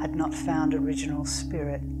still had not found original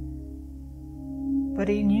spirit, but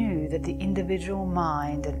he knew that the individual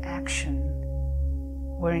mind and action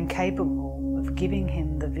were incapable of giving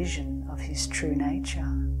him the vision of his true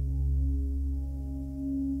nature.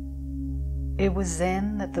 It was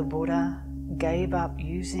then that the Buddha gave up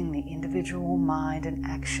using the individual mind and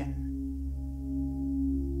action,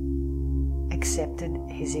 accepted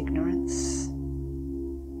his ignorance,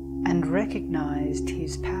 and recognized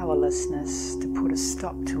his powerlessness to put a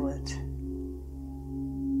stop to it.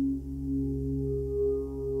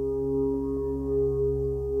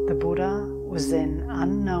 The Buddha was then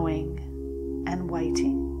unknowing and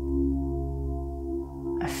waiting,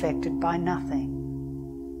 affected by nothing,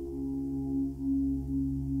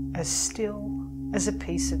 as still as a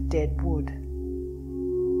piece of dead wood,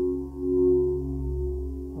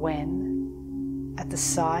 when, at the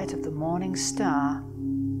sight of the morning star,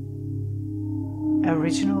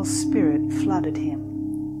 original spirit flooded him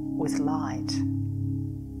with light.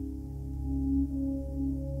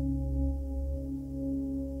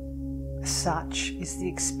 Such is the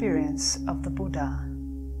experience of the Buddha.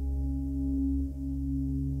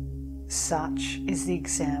 Such is the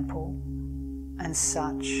example, and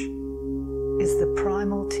such is the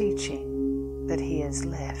primal teaching that he has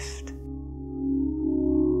left.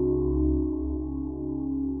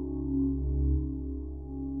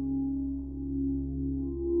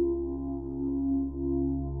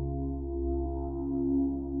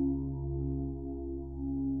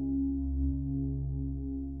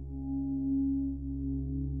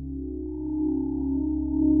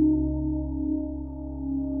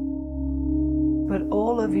 But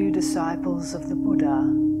all of you disciples of the Buddha,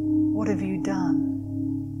 what have you done?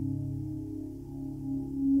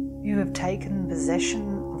 You have taken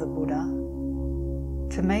possession of the Buddha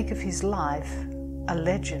to make of his life a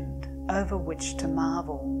legend over which to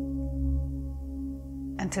marvel,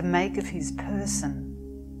 and to make of his person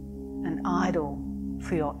an idol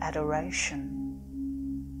for your adoration.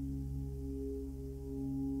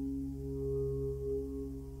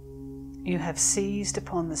 You have seized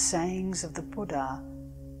upon the sayings of the Buddha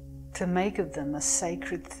to make of them a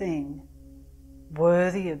sacred thing,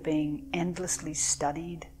 worthy of being endlessly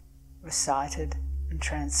studied, recited, and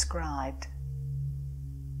transcribed.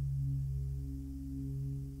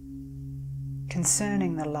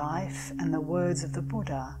 Concerning the life and the words of the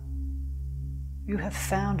Buddha, you have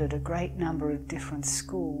founded a great number of different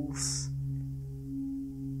schools,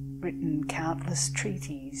 written countless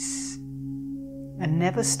treatises, and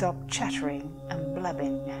never stopped chattering and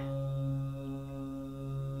blabbing.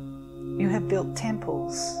 You have built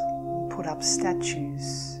temples and put up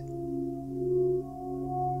statues.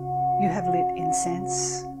 You have lit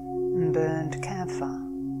incense and burned camphor.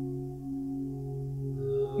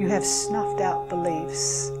 You have snuffed out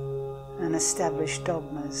beliefs and established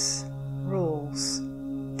dogmas, rules,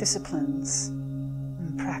 disciplines,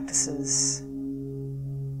 and practices.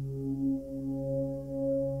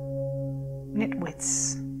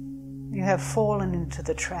 Nitwits, you have fallen into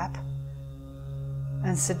the trap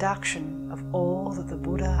and seduction of all that the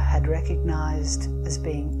Buddha had recognized as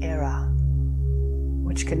being error,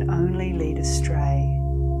 which can only lead astray.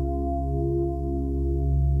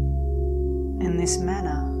 In this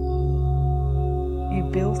manner, you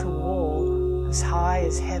built a wall as high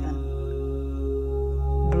as heaven,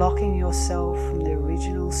 blocking yourself from the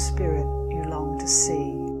original spirit you long to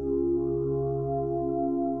see.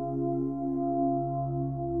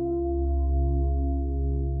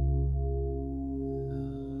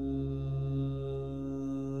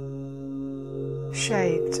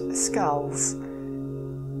 Shaved skulls,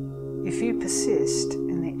 if you persist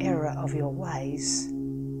in the error of your ways,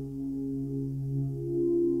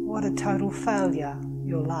 what a total failure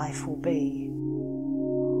your life will be.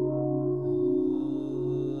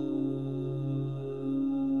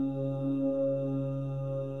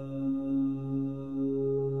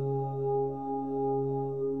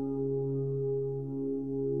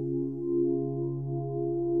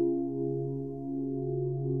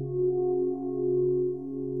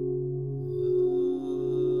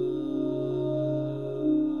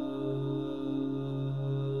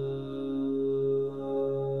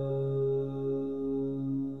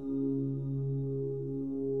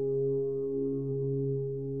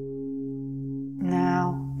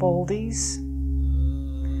 Baldies,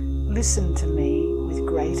 listen to me with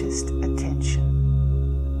greatest attention.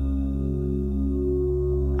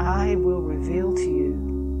 I will reveal to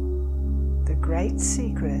you the great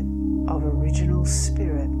secret of original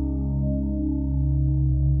spirit.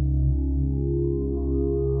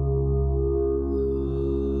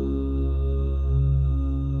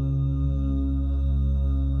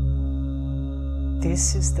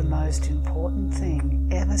 This is the most important thing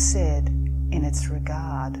ever said in its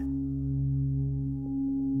regard.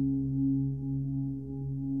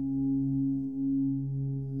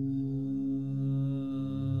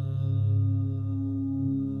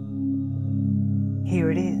 Here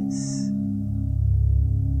it is.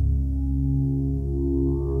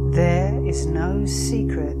 There is no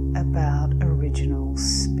secret about original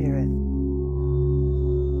spirit.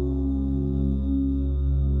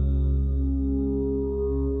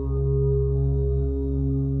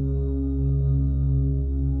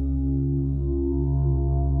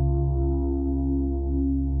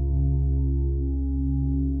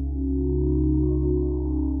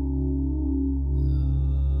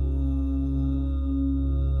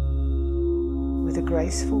 With a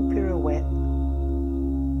graceful pirouette,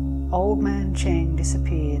 Old Man Tcheng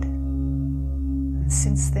disappeared, and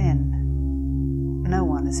since then, no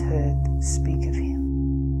one has heard speak of him.